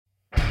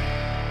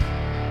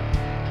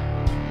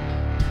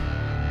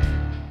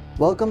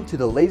Welcome to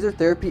the Laser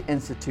Therapy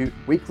Institute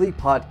weekly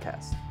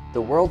podcast,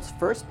 the world's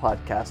first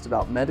podcast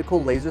about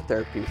medical laser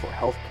therapy for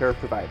healthcare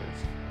providers.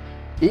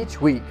 Each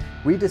week,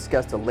 we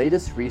discuss the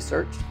latest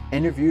research,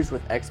 interviews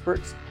with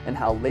experts, and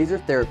how laser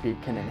therapy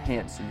can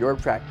enhance your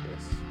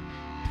practice.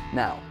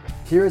 Now,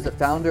 here is the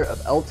founder of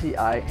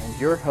LTI and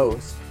your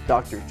host,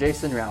 Dr.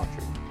 Jason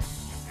Roundtree.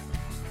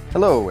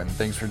 Hello, and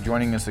thanks for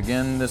joining us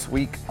again this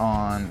week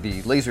on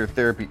the Laser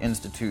Therapy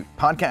Institute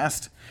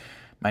podcast.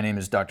 My name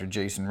is Dr.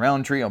 Jason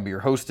Roundtree. I'll be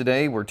your host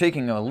today. We're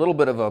taking a little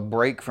bit of a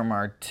break from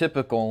our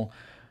typical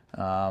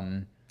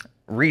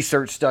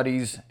research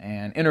studies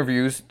and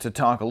interviews to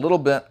talk a little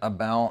bit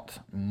about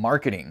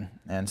marketing,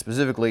 and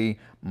specifically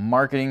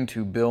marketing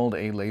to build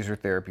a laser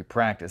therapy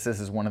practice. This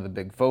is one of the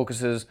big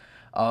focuses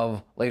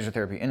of Laser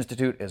Therapy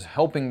Institute, is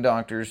helping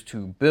doctors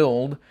to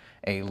build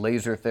a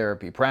laser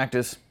therapy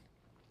practice.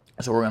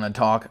 So we're going to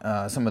talk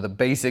some of the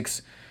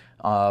basics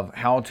of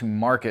how to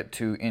market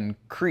to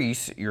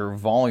increase your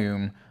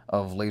volume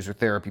of laser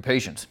therapy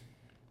patients.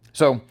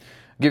 So, I'll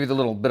give you the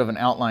little bit of an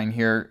outline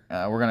here.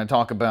 We're going to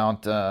talk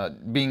about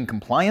being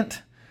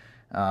compliant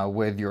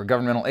with your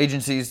governmental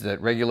agencies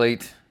that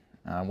regulate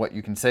what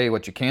you can say,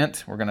 what you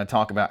can't. We're going to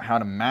talk about how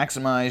to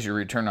maximize your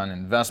return on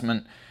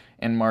investment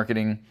in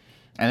marketing.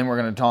 And then we're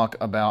going to talk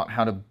about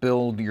how to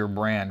build your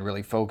brand,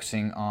 really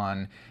focusing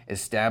on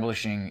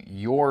establishing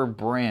your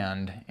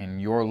brand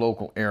in your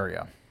local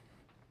area.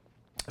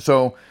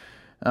 So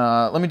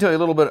let me tell you a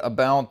little bit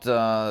about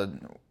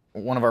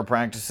one of our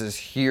practices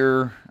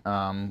here,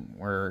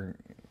 where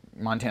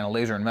Montana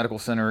Laser and Medical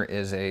Center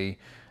is a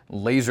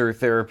laser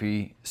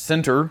therapy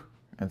center.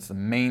 That's the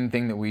main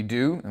thing that we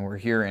do, and we're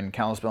here in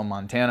Kalispell,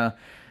 Montana.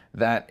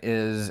 That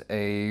is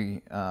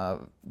a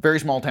very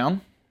small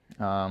town,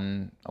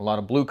 a lot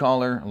of blue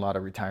collar, a lot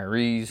of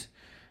retirees.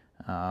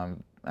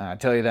 I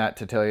tell you that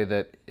to tell you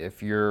that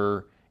if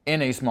you're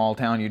in a small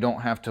town, you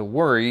don't have to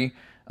worry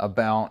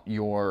about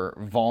your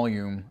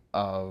volume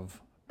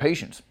of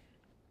patients.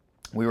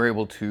 We were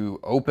able to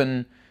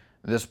open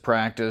this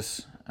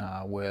practice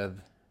with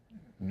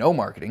no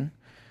marketing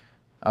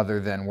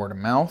other than word of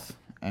mouth,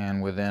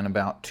 and within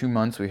about 2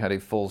 months we had a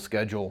full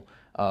schedule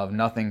of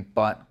nothing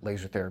but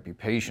laser therapy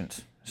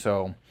patients.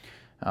 So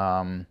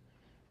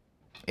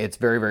it's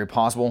very, very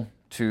possible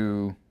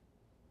to,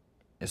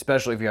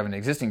 especially if you have an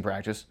existing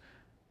practice,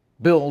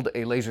 build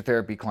a laser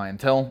therapy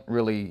clientele,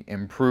 really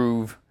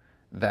improve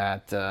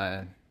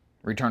that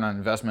return on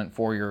investment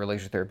for your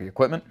laser therapy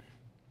equipment,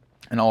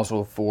 and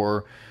also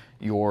for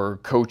your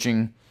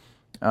coaching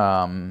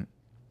and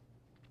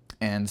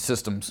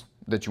systems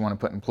that you want to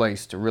put in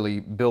place to really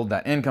build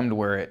that income to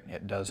where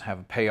it does have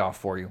a payoff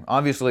for you.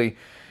 Obviously,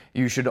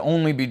 you should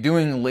only be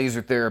doing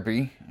laser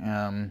therapy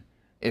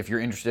if you're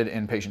interested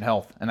in patient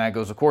health, and that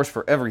goes, of course,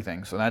 for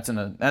everything. So that's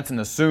an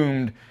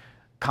assumed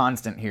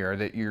constant here,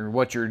 that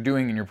what you're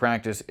doing in your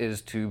practice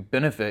is to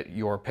benefit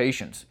your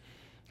patients.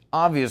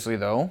 Obviously,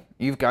 though,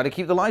 you've got to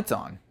keep the lights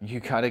on.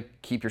 You've got to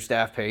keep your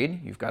staff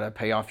paid. You've got to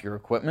pay off your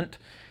equipment.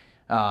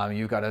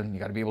 You've got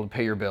to be able to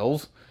pay your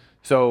bills.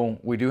 So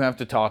we do have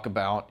to talk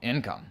about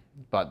income.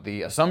 But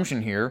the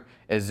assumption here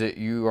is that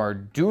you are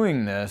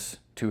doing this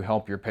to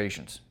help your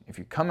patients. If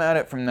you come at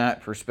it from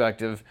that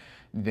perspective,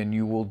 then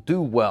you will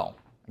do well.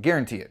 I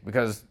guarantee it,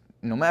 because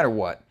no matter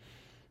what,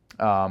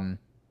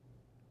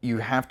 you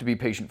have to be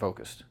patient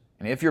focused.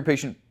 And if you're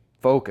patient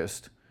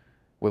focused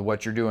with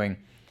what you're doing,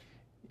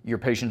 your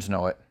patients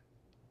know it,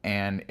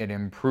 and it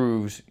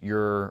improves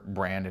your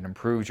brand, it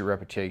improves your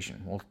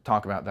reputation. We'll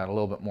talk about that a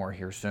little bit more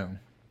here soon.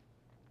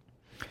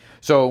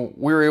 So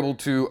we were able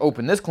to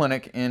open this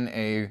clinic in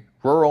a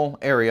rural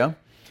area,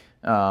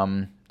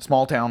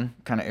 small town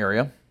kind of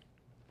area,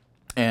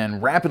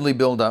 and rapidly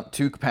build up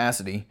to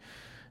capacity.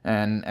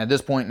 And at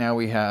this point now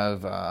we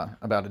have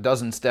about a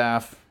dozen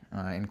staff,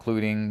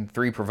 including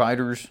 3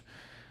 providers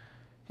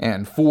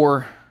and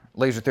 4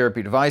 laser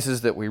therapy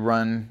devices that we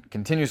run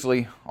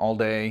continuously all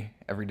day,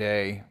 every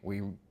day.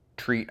 We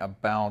treat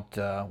about,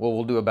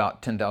 we'll do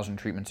about 10,000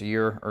 treatments a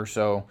year or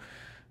so,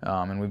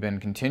 and we've been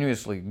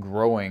continuously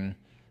growing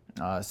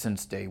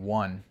since day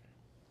one.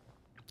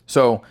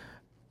 So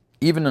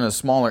even in a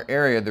smaller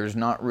area, there's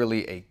not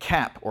really a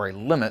cap or a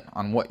limit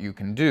on what you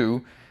can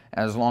do,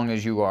 as long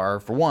as you are,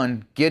 for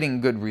one, getting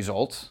good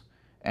results,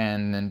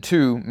 and then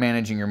 2,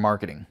 managing your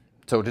marketing.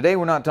 So today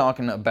we're not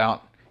talking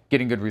about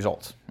getting good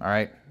results, all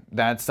right?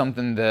 That's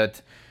something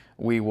that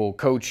we will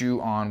coach you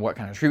on what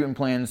kind of treatment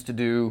plans to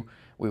do.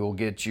 We will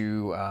get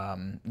you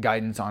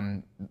guidance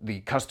on the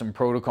custom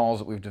protocols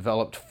that we've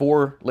developed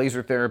for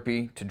laser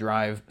therapy to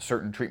drive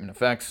certain treatment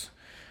effects,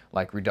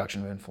 like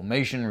reduction of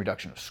inflammation,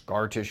 reduction of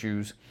scar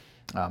tissues,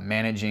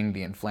 managing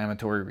the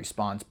inflammatory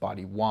response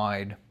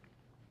body-wide.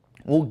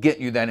 We'll get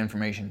you that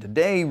information.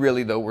 Today,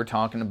 really, though, we're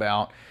talking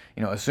about,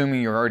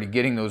 assuming you're already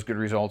getting those good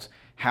results,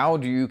 how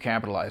do you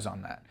capitalize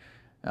on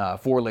that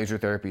for laser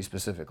therapy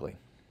specifically?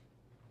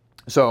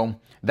 So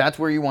that's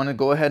where you want to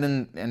go ahead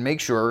and make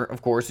sure,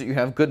 of course, that you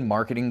have good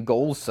marketing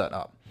goals set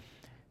up.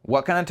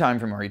 What kind of time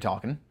frame are you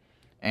talking?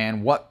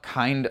 And what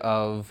kind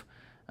of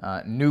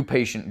new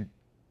patient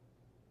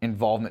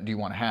involvement do you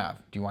want to have?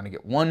 Do you want to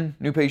get 1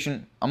 new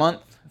patient a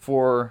month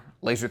for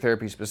laser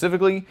therapy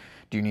specifically?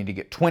 Do you need to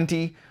get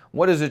 20?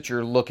 What is it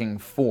you're looking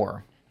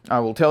for? I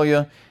will tell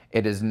you,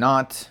 it is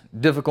not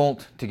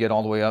difficult to get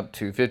all the way up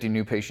to 50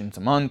 new patients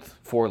a month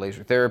for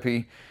laser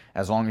therapy,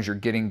 as long as you're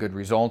getting good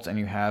results and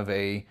you have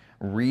a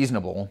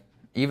reasonable,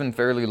 even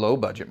fairly low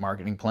budget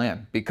marketing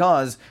plan,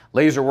 because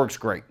laser works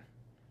great.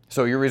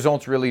 So your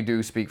results really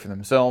do speak for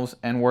themselves,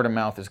 and word of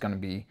mouth is going to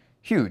be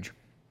huge.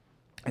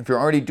 If you're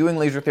already doing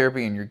laser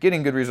therapy and you're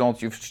getting good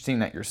results, you've seen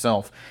that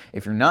yourself.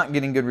 If you're not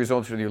getting good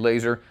results with your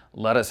laser,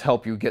 let us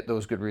help you get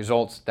those good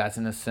results. That's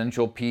an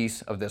essential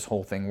piece of this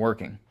whole thing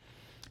working.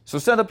 So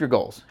set up your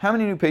goals. How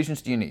many new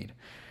patients do you need?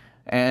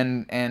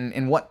 And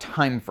in what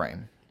time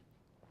frame?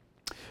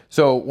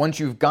 So once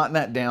you've got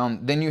that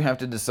down, then you have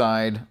to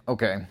decide,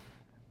 okay,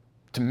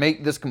 to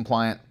make this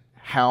compliant,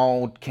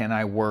 how can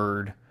I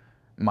word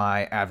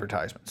my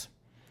advertisements?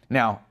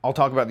 Now, I'll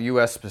talk about the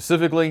US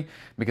specifically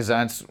because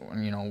that's,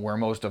 where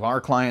most of our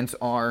clients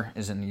are,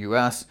 is in the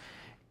US.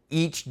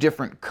 Each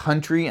different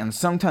country and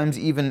sometimes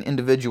even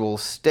individual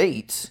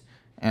states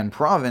and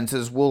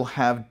provinces will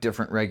have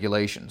different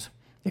regulations.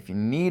 If you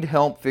need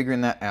help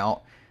figuring that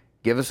out,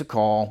 give us a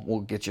call.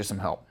 We'll get you some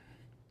help.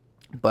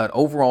 But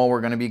overall,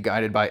 we're going to be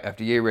guided by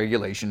FDA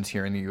regulations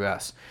here in the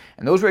US.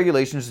 And those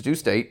regulations do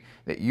state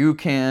that you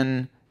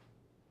can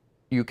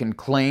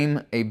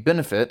claim a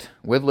benefit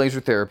with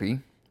laser therapy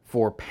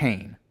for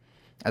pain.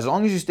 As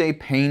long as you stay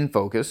pain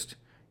focused,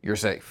 you're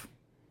safe.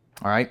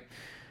 All right.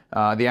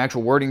 The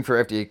actual wording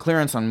for FDA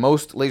clearance on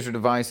most laser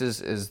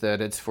devices is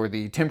that it's for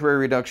the temporary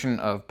reduction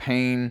of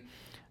pain,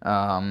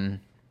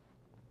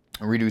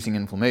 reducing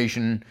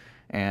inflammation,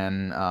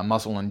 and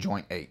muscle and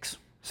joint aches.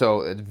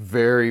 So it's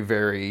very,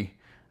 very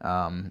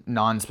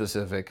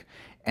non-specific.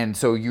 And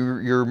so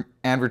your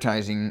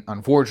advertising,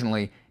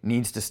 unfortunately,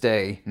 needs to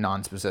stay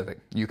non-specific.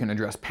 You can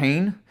address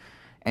pain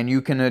and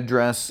you can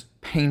address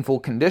painful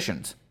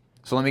conditions.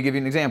 So let me give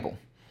you an example.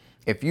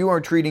 If you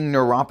are treating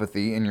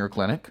neuropathy in your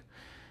clinic,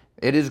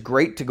 it is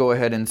great to go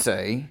ahead and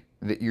say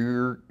that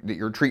your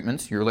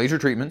treatments, your laser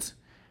treatments,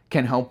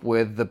 can help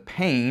with the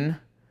pain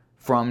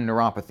from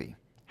neuropathy.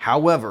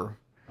 However,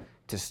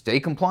 to stay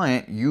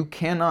compliant, you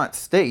cannot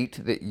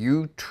state that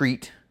you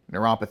treat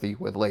neuropathy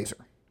with laser.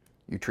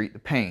 You treat the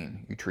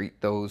pain, you treat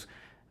those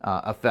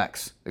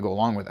effects that go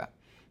along with that.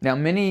 Now,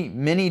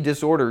 many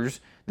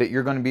disorders that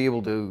you're going to be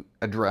able to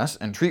address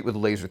and treat with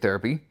laser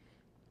therapy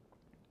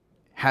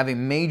have a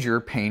major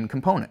pain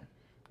component.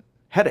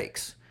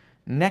 Headaches,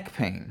 neck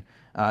pain,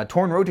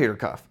 torn rotator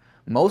cuff.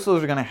 Most of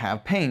those are going to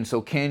have pain.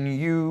 So can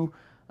you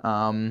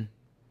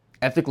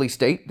ethically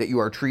state that you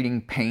are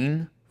treating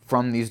pain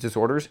from these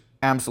disorders?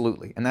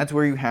 Absolutely. And that's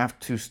where you have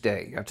to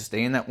stay. You have to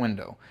stay in that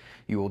window.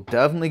 You will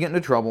definitely get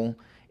into trouble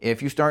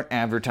if you start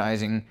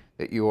advertising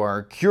that you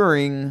are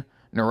curing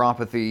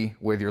neuropathy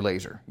with your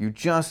laser. You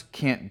just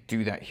can't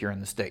do that here in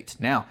the States.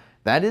 Now,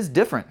 that is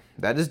different.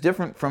 That is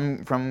different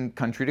from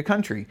country to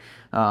country.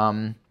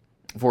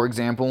 For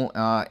example,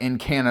 in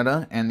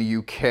Canada and the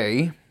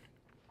UK,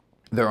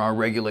 there are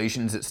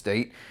regulations that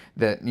state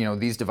that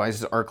these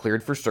devices are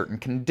cleared for certain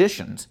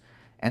conditions.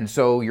 And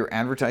so your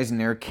advertising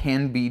there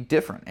can be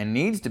different and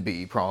needs to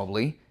be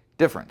probably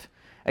different.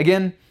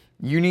 Again,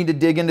 you need to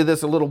dig into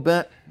this a little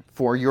bit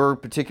for your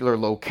particular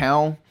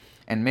locale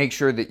and make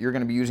sure that you're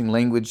going to be using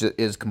language that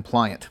is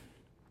compliant.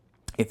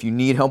 If you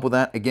need help with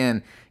that,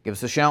 again, give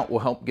us a shout. We'll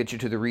help get you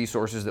to the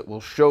resources that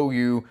will show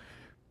you,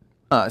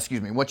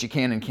 what you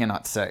can and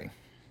cannot say.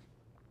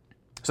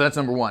 So that's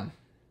number one.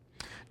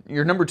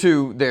 Your number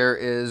two there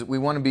is we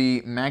want to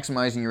be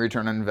maximizing your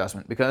return on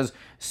investment, because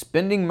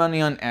spending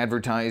money on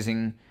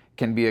advertising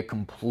can be a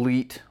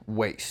complete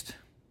waste.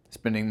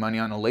 Spending money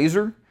on a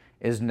laser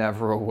is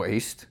never a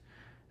waste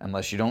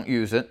unless you don't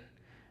use it.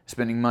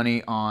 Spending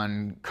money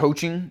on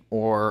coaching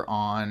or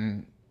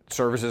on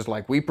services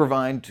like we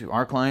provide to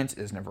our clients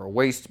is never a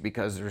waste,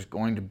 because there's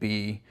going to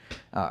be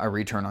a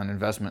return on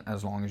investment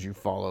as long as you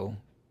follow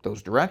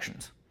those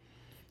directions.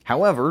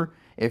 However,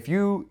 if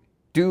you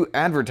do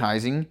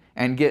advertising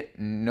and get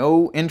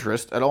no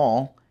interest at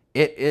all,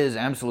 it is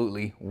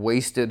absolutely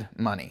wasted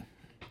money.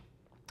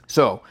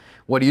 So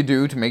what do you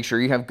do to make sure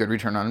you have good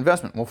return on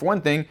investment? Well, for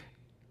one thing,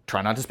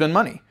 try not to spend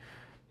money.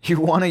 You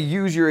want to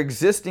use your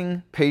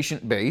existing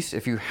patient base.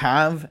 If you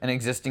have an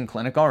existing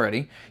clinic already,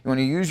 you want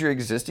to use your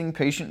existing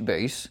patient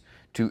base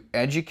to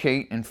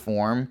educate,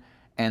 inform,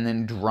 and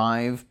then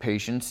drive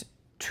patients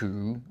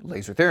to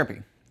laser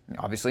therapy.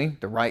 Obviously,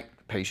 the right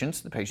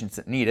patients, the patients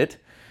that need it,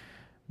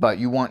 but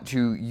you want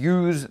to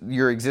use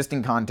your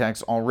existing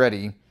contacts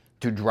already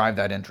to drive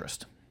that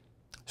interest.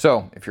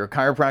 So if you're a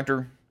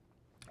chiropractor,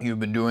 you've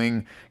been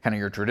doing kind of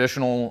your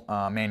traditional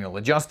manual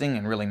adjusting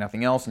and really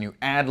nothing else, and you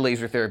add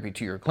laser therapy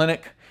to your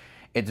clinic,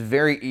 it's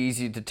very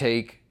easy to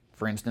take,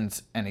 for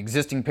instance, an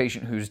existing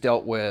patient who's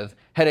dealt with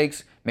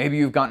headaches. Maybe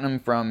you've gotten them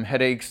from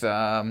headaches,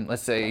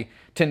 let's say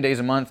 10 days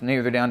a month, and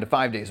maybe they're down to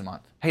 5 days a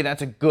month. Hey,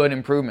 that's a good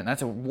improvement.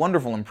 That's a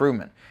wonderful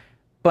improvement.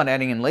 But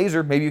adding in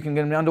laser, maybe you can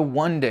get them down to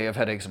 1 day of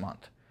headaches a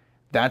month.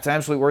 That's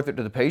absolutely worth it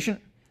to the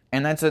patient,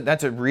 And that's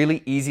a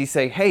really easy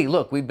say, hey,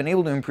 look, we've been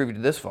able to improve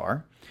it this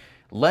far.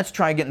 Let's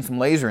try getting some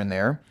laser in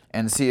there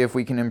and see if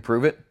we can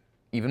improve it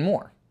even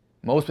more.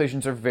 Most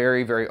patients are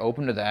very, very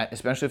open to that,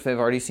 especially if they've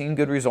already seen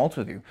good results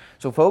with you.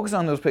 So focus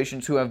on those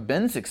patients who have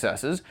been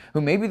successes, who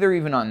maybe they're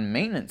even on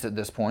maintenance at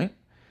this point,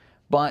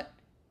 but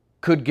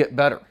could get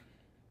better.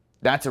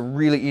 That's a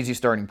really easy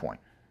starting point.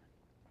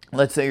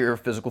 Let's say you're a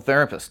physical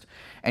therapist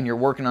and you're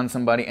working on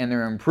somebody and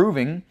they're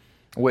improving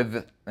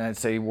with, let's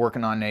say,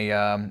 working on a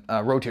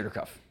rotator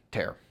cuff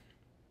tear.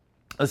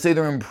 Let's say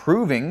they're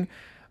improving,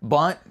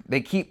 but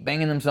they keep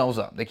banging themselves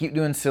up. They keep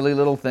doing silly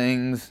little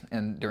things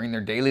and during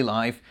their daily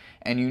life,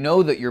 and you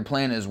know that your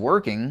plan is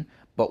working,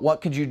 but what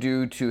could you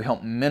do to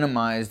help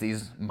minimize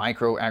these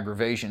micro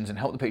aggravations and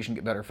help the patient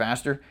get better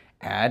faster?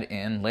 Add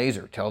in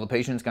laser. Tell the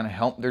patient it's going to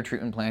help their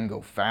treatment plan go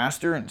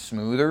faster and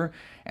smoother,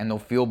 and they'll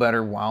feel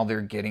better while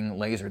they're getting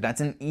laser. That's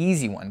an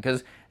easy one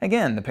because,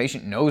 again, the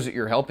patient knows that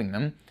you're helping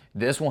them.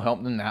 This will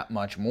help them that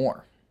much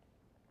more.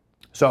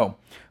 So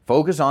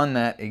focus on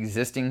that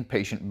existing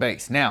patient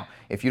base. Now,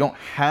 if you don't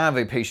have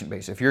a patient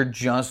base, if you're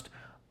just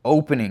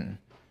opening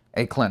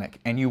a clinic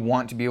and you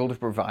want to be able to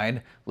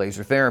provide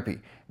laser therapy,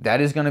 that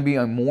is going to be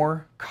a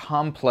more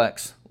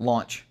complex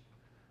launch.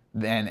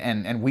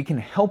 And we can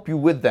help you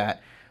with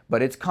that,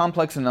 but it's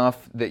complex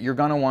enough that you're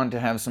going to want to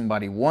have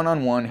somebody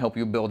one-on-one help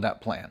you build that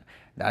plan.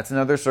 That's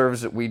another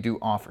service that we do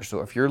offer.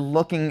 So if you're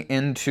looking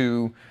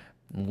into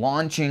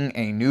launching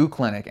a new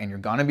clinic and you're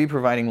going to be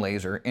providing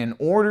laser, in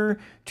order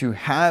to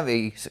have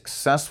a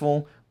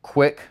successful,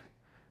 quick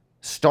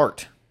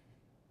start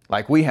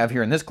like we have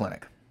here in this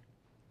clinic,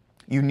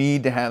 you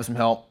need to have some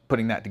help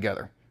putting that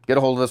together. Get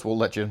a hold of us. We'll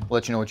let you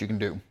know what you can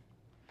do.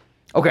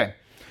 Okay.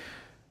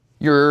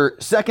 Your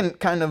second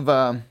kind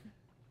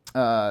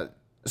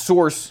of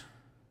source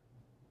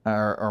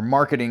or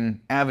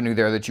marketing avenue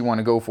there that you want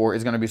to go for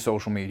is going to be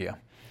social media.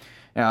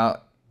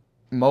 Now,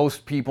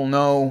 most people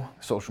know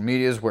social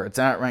media is where it's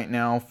at right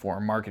now for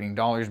marketing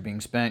dollars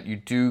being spent. You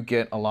do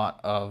get a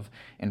lot of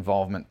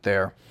involvement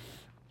there.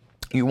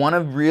 You want to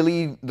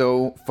really,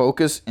 though,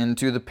 focus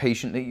into the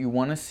patient that you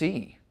want to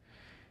see.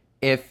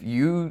 If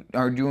you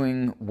are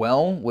doing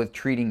well with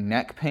treating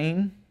neck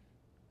pain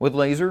with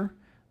laser,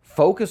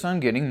 focus on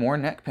getting more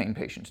neck pain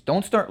patients.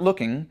 Don't start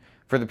looking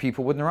for the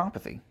people with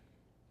neuropathy.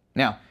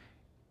 Now,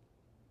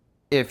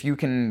 if you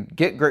can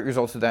get great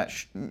results of that,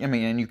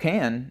 and you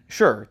can,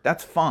 sure,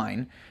 that's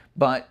fine,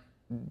 but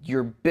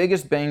your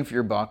biggest bang for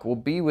your buck will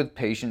be with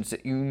patients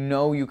that you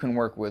know you can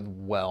work with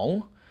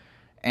well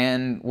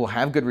and will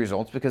have good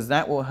results, because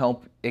that will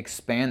help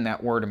expand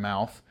that word of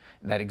mouth,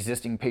 that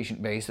existing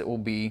patient base that will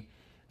be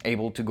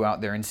able to go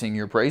out there and sing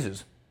your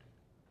praises.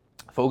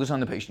 Focus on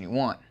the patient you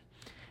want.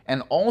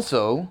 And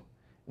also,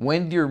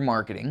 when you're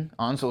marketing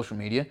on social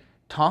media,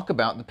 talk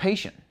about the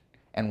patient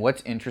and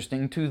what's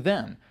interesting to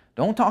them.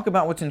 Don't talk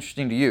about what's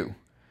interesting to you.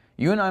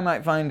 You and I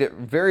might find it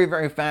very,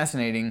 very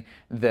fascinating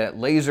that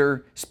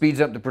laser speeds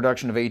up the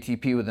production of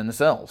ATP within the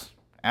cells.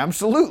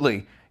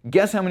 Absolutely.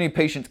 Guess how many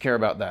patients care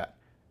about that?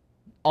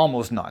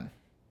 Almost none.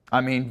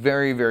 I mean,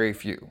 very, very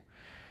few.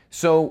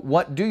 So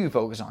what do you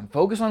focus on?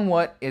 Focus on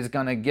what is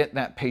going to get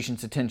that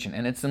patient's attention,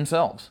 and it's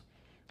themselves.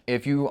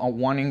 If you are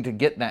wanting to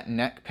get that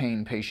neck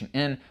pain patient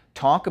in,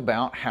 talk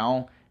about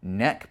how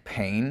neck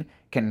pain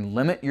can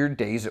limit your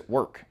days at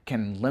work,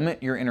 can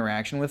limit your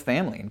interaction with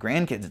family and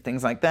grandkids and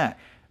things like that.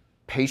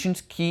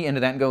 Patients key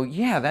into that and go,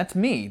 yeah, that's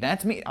me.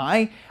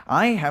 I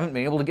haven't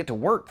been able to get to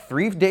work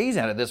 3 days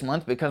out of this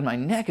month because my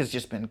neck has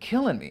just been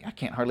killing me. I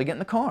can't hardly get in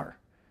the car.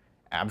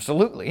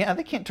 Absolutely. Yeah,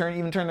 they can't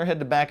even turn their head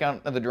to back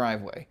out of the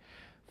driveway.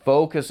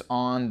 Focus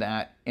on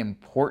that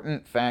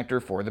important factor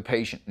for the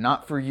patient,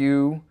 not for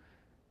you.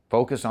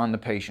 Focus on the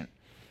patient.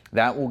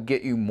 That will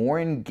get you more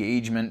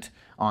engagement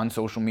on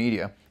social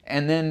media.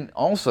 And then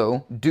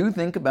also, do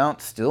think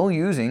about still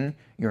using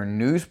your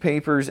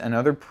newspapers and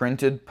other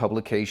printed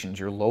publications,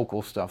 your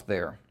local stuff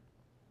there.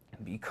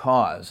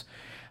 Because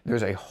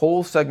there's a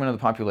whole segment of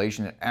the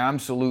population that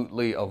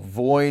absolutely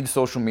avoids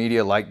social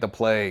media like the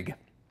plague.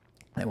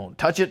 They won't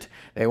touch it.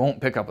 They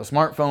won't pick up a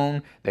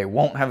smartphone. They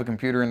won't have a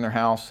computer in their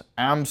house.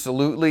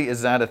 Absolutely.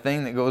 Is that a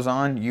thing that goes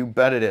on? You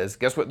bet it is.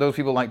 Guess what those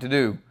people like to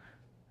do?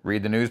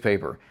 Read the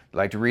newspaper. They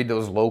like to read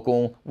those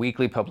local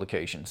weekly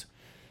publications.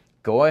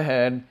 Go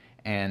ahead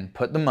and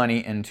put the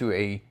money into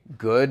a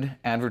good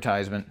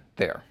advertisement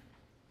there.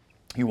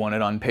 You want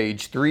it on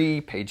page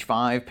 3, page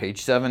 5,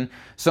 page 7,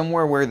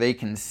 somewhere where they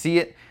can see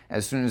it.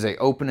 As soon as they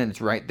open it, it's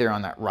right there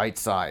on that right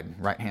side,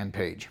 right-hand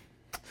page.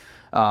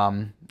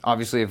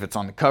 Obviously, if it's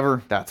on the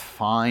cover, that's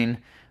fine,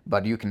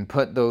 but you can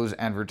put those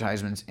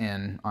advertisements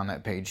in on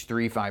that page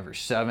 3, 5, or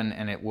 7,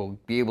 and it will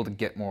be able to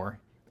get more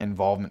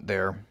involvement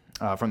there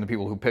from the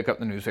people who pick up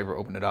the newspaper,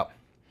 open it up.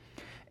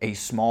 A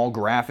small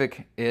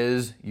graphic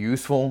is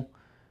useful.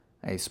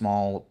 A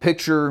small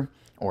picture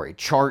or a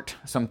chart,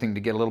 something to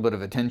get a little bit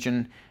of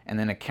attention, and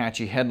then a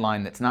catchy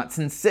headline that's not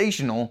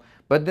sensational,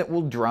 but that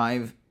will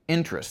drive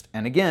interest.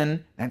 And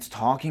again, that's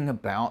talking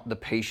about the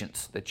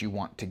patients that you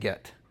want to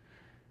get.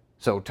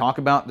 So talk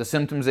about the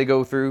symptoms they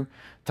go through,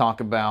 talk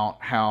about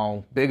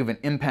how big of an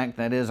impact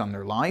that is on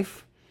their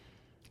life,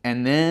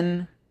 and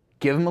then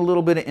give them a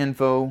little bit of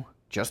info,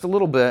 just a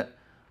little bit,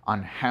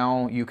 on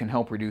how you can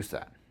help reduce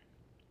that.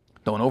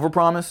 Don't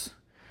overpromise.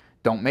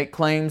 Don't make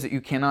claims that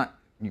you cannot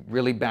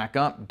really back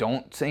up.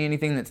 Don't say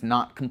anything that's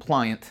not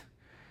compliant,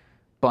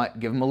 but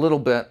give them a little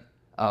bit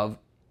of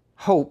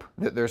hope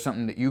that there's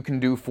something that you can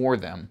do for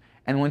them.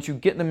 And once you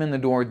get them in the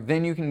door,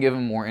 then you can give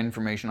them more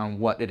information on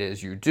what it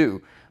is you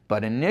do.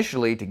 But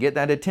initially, to get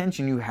that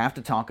attention, you have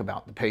to talk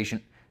about the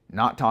patient,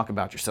 not talk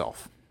about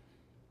yourself.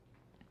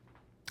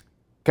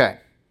 Okay.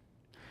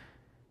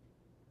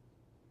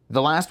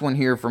 The last one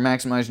here for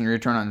maximizing your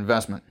return on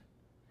investment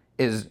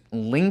is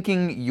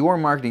linking your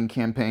marketing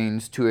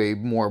campaigns to a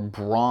more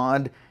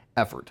broad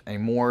effort,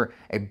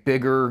 a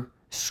bigger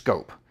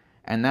scope.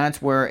 And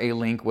that's where a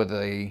link with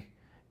a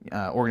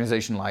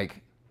organization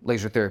like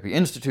Laser Therapy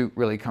Institute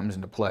really comes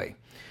into play,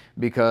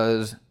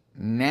 because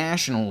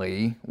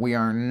nationally we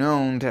are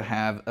known to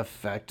have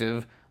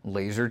effective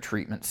laser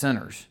treatment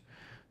centers.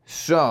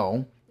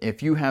 So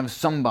if you have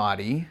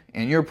somebody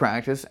in your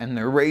practice and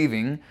they're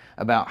raving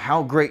about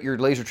how great your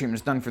laser treatment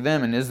is done for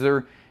them, and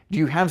do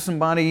you have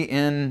somebody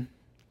in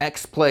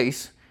X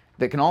place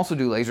that can also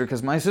do laser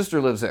because my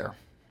sister lives there?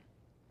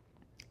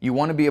 You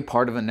want to be a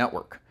part of a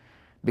network,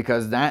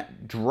 because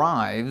that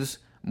drives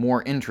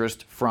more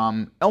interest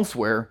from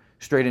elsewhere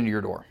straight into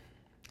your door.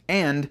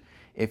 And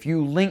if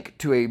you link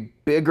to a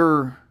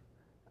bigger,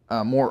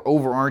 more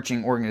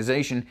overarching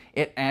organization,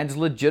 it adds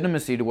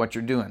legitimacy to what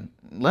you're doing.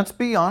 Let's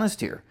be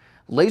honest here.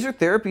 Laser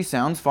therapy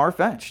sounds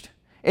far-fetched.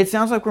 It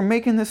sounds like we're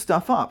making this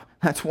stuff up.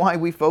 That's why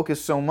we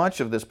focus so much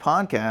of this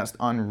podcast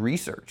on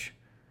research,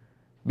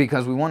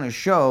 because we want to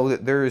show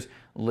that there's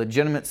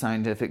legitimate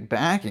scientific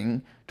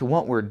backing to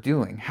what we're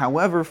doing.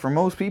 However, for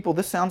most people,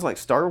 this sounds like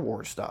Star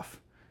Wars stuff,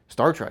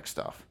 Star Trek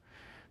stuff,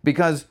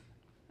 because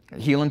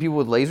healing people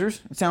with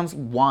lasers, it sounds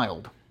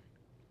wild.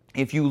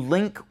 If you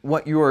link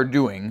what you are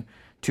doing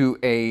to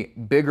a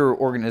bigger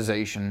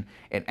organization,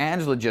 it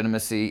adds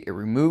legitimacy, it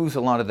removes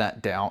a lot of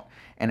that doubt,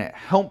 and it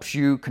helps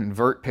you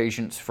convert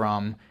patients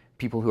from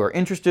people who are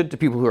interested to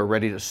people who are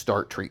ready to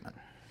start treatment.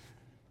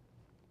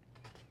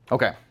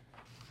 Okay,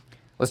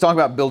 let's talk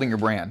about building your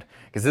brand,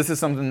 because this is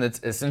something that's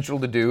essential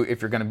to do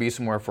if you're going to be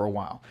somewhere for a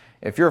while.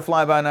 If you're a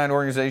fly-by-night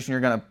organization,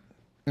 you're going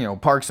to,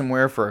 park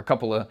somewhere for a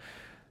couple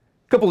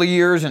of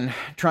years and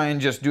try and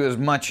just do as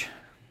much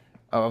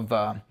of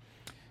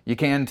you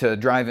can to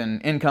drive in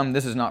income.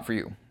 This is not for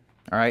you.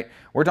 All right,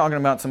 we're talking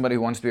about somebody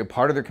who wants to be a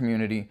part of their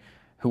community,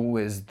 who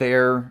is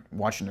there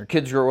watching their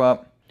kids grow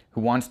up,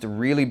 who wants to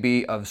really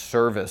be of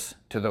service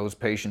to those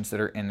patients that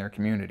are in their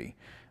community.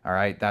 All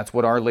right, that's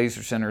what our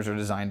laser centers are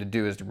designed to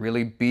do, is to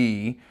really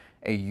be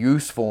a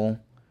useful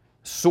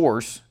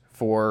source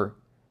for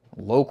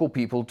local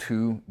people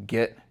to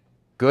get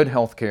good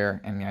health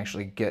care and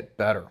actually get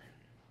better.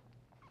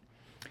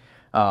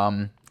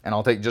 And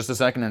I'll take just a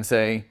second and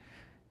say,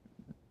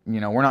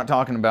 we're not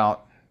talking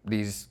about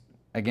these,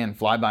 again,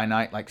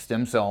 fly-by-night like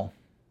stem cell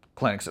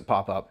clinics that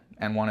pop up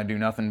and want to do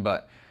nothing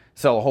but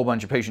sell a whole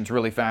bunch of patients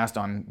really fast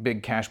on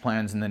big cash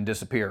plans and then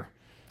disappear.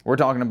 We're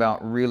talking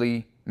about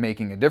really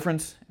making a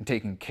difference and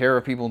taking care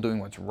of people, doing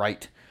what's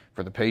right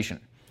for the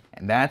patient.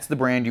 And that's the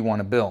brand you want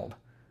to build.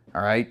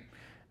 All right?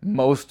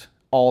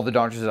 All the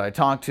doctors that I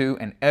talk to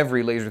and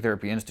every Laser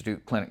Therapy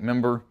Institute clinic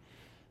member,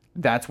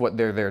 that's what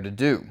they're there to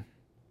do.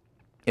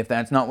 If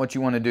that's not what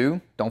you want to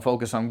do, don't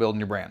focus on building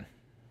your brand.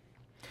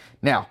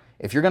 Now,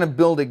 if you're going to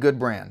build a good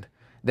brand,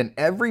 then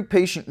every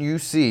patient you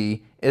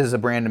see is a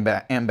brand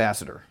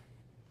ambassador.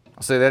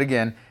 I'll say that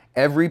again.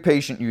 Every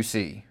patient you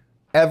see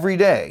every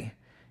day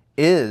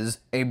is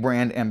a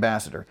brand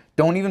ambassador.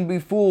 Don't even be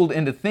fooled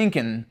into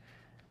thinking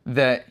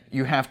that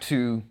you have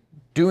to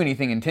do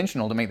anything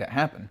intentional to make that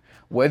happen.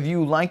 Whether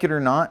you like it or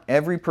not,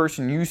 every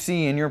person you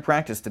see in your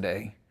practice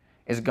today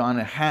is going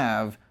to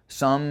have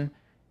some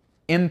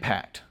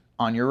impact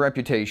on your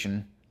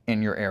reputation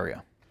in your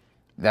area.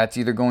 That's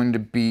either going to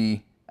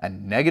be a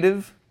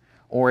negative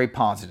or a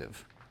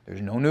positive.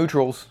 There's no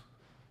neutrals.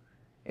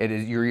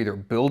 You're either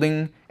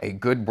building a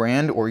good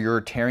brand or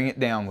you're tearing it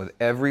down with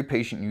every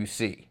patient you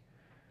see.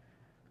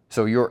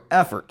 So your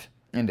effort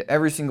into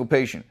every single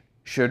patient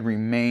should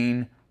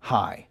remain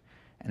high.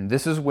 And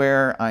this is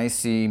where I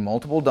see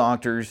multiple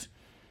doctors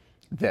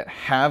that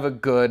have a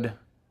good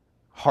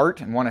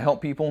heart and want to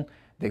help people.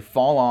 They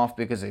fall off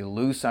because they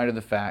lose sight of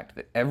the fact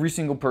that every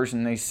single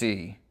person they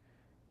see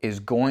is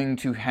going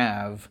to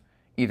have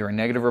either a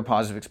negative or a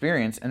positive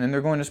experience, and then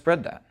they're going to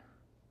spread that.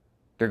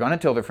 They're going to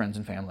tell their friends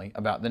and family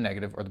about the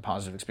negative or the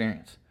positive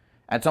experience.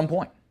 At some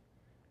point,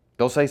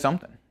 they'll say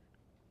something.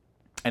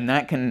 And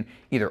that can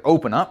either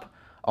open up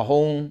a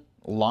whole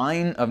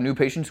line of new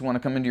patients who want to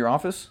come into your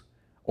office,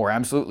 or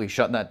absolutely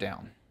shut that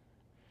down.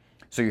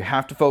 So you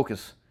have to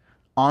focus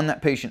on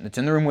that patient that's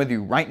in the room with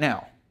you right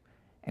now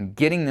and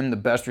getting them the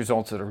best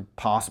results that are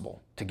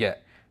possible to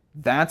get.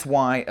 That's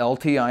why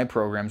LTI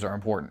programs are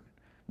important,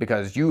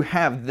 because you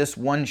have this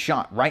one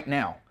shot right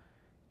now.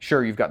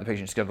 Sure, you've got the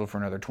patient scheduled for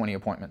another 20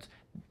 appointments.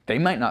 They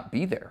might not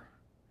be there.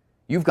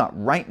 You've got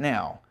right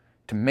now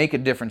to make a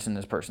difference in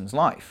this person's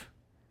life.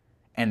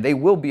 And they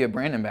will be a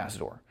brand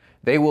ambassador.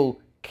 They will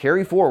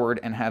carry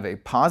forward and have a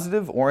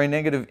positive or a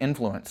negative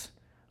influence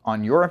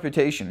on your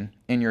reputation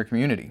in your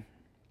community.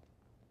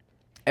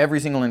 Every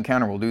single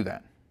encounter will do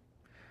that.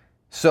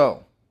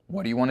 So,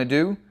 what do you want to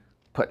do?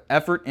 Put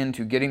effort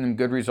into getting them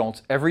good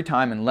results every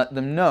time and let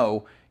them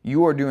know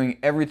you are doing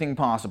everything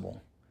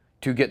possible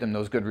to get them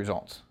those good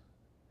results.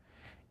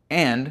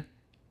 And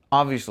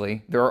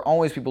obviously, there are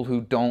always people who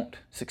don't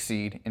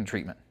succeed in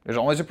treatment. There's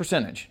always a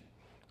percentage.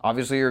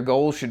 Obviously, your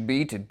goal should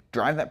be to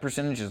drive that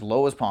percentage as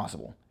low as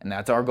possible, and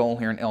that's our goal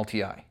here in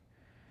LTI.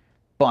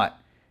 But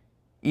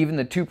even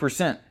the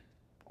 2%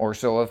 or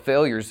so of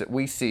failures that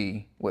we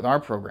see with our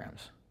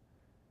programs,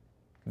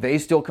 they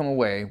still come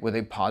away with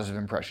a positive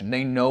impression.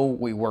 They know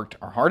we worked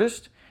our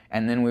hardest,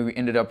 and then we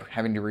ended up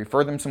having to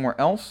refer them somewhere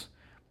else,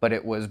 but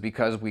it was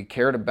because we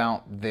cared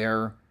about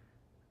their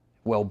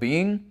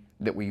well-being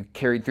that we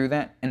carried through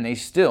that, and they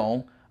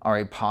still are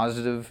a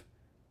positive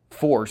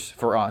force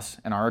for us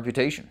and our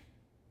reputation.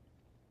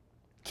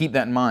 Keep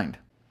that in mind.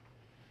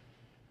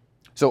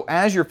 So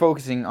as you're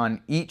focusing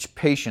on each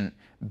patient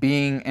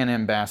being an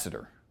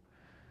ambassador,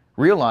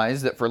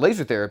 realize that for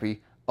laser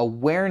therapy,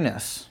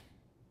 awareness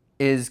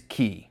is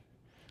key.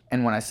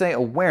 And when I say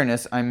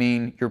awareness, I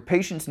mean your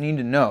patients need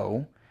to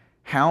know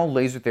how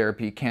laser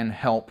therapy can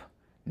help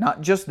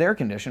not just their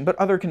condition, but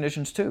other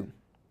conditions too.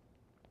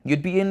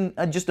 You'd be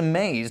just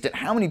amazed at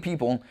how many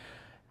people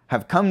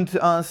have come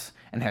to us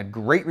and had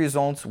great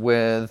results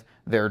with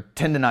their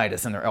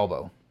tendonitis in their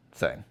elbow,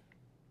 say.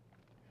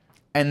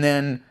 And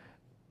then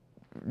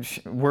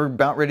we're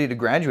about ready to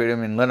graduate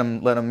them and let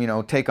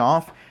them take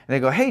off. And they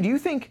go, hey, do you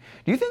think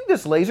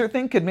this laser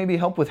thing could maybe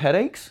help with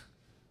headaches?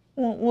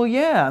 Well,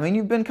 yeah. I mean,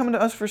 you've been coming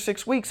to us for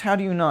 6 weeks. How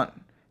do you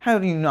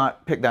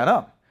not pick that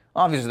up?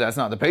 Obviously, that's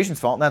not the patient's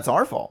fault. That's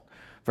our fault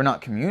for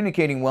not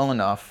communicating well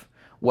enough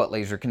what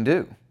laser can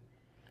do.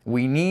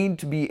 We need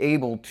to be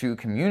able to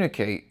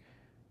communicate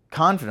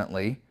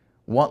confidently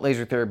what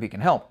laser therapy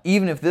can help,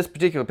 even if this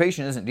particular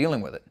patient isn't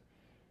dealing with it.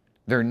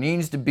 There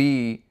needs to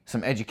be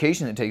some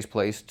education that takes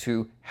place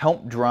to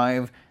help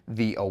drive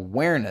the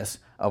awareness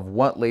of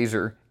what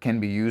laser can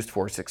be used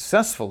for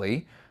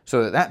successfully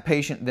so that that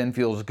patient then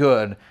feels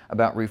good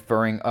about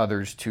referring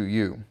others to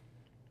you.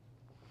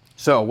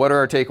 So what are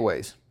our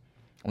takeaways?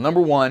 Well,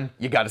 number one,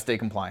 you got to stay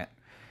compliant.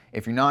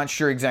 If you're not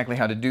sure exactly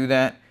how to do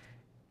that,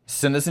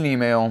 send us an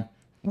email.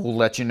 We'll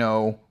let you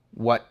know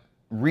what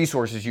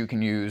resources you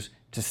can use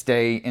to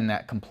stay in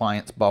that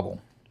compliance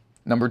bubble.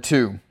 Number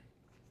two,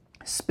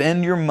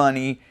 spend your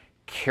money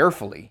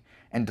carefully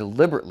and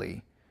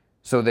deliberately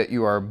so that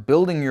you are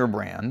building your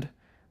brand,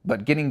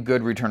 but getting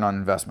good return on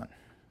investment.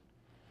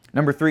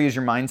 Number three is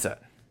your mindset.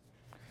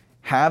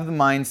 Have the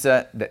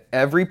mindset that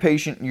every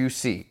patient you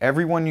see,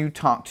 everyone you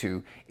talk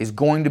to, is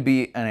going to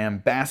be an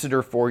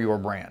ambassador for your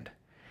brand.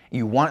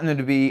 You want them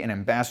to be an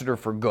ambassador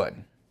for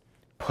good.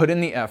 Put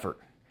in the effort.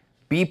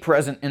 Be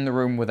present in the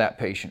room with that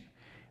patient.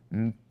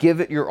 Give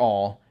it your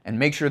all and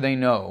make sure they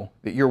know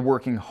that you're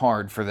working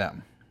hard for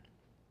them.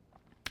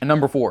 And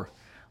number four,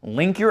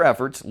 link your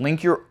efforts,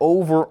 link your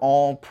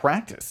overall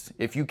practice,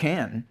 if you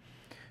can,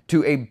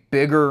 to a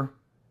bigger,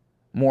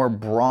 more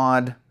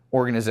broad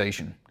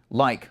organization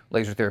like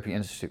Laser Therapy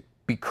Institute,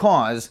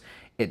 because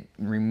it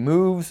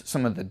removes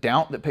some of the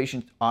doubt that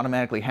patients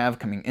automatically have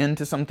coming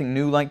into something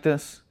new like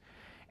this,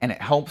 and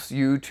it helps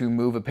you to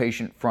move a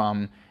patient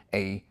from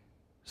a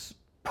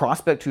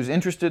prospect who's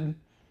interested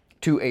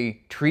to a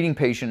treating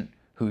patient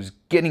who's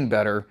getting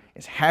better,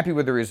 is happy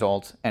with the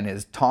results, and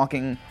is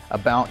talking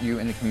about you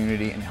in the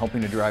community and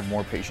helping to drive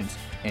more patients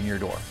in your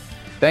door.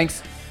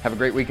 Thanks. Have a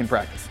great week in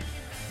practice.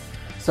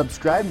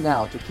 Subscribe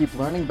now to keep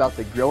learning about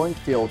the growing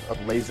field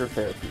of laser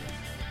therapy.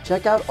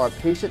 Check out our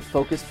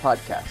patient-focused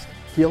podcast,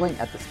 Healing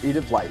at the Speed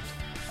of Light,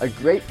 a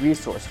great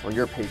resource for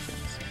your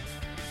patients.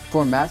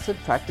 For massive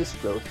practice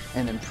growth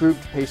and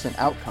improved patient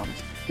outcomes,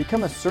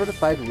 become a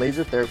certified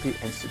Laser Therapy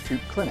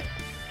Institute clinic.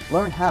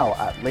 Learn how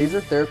at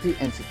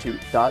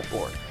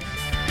lasertherapyinstitute.org.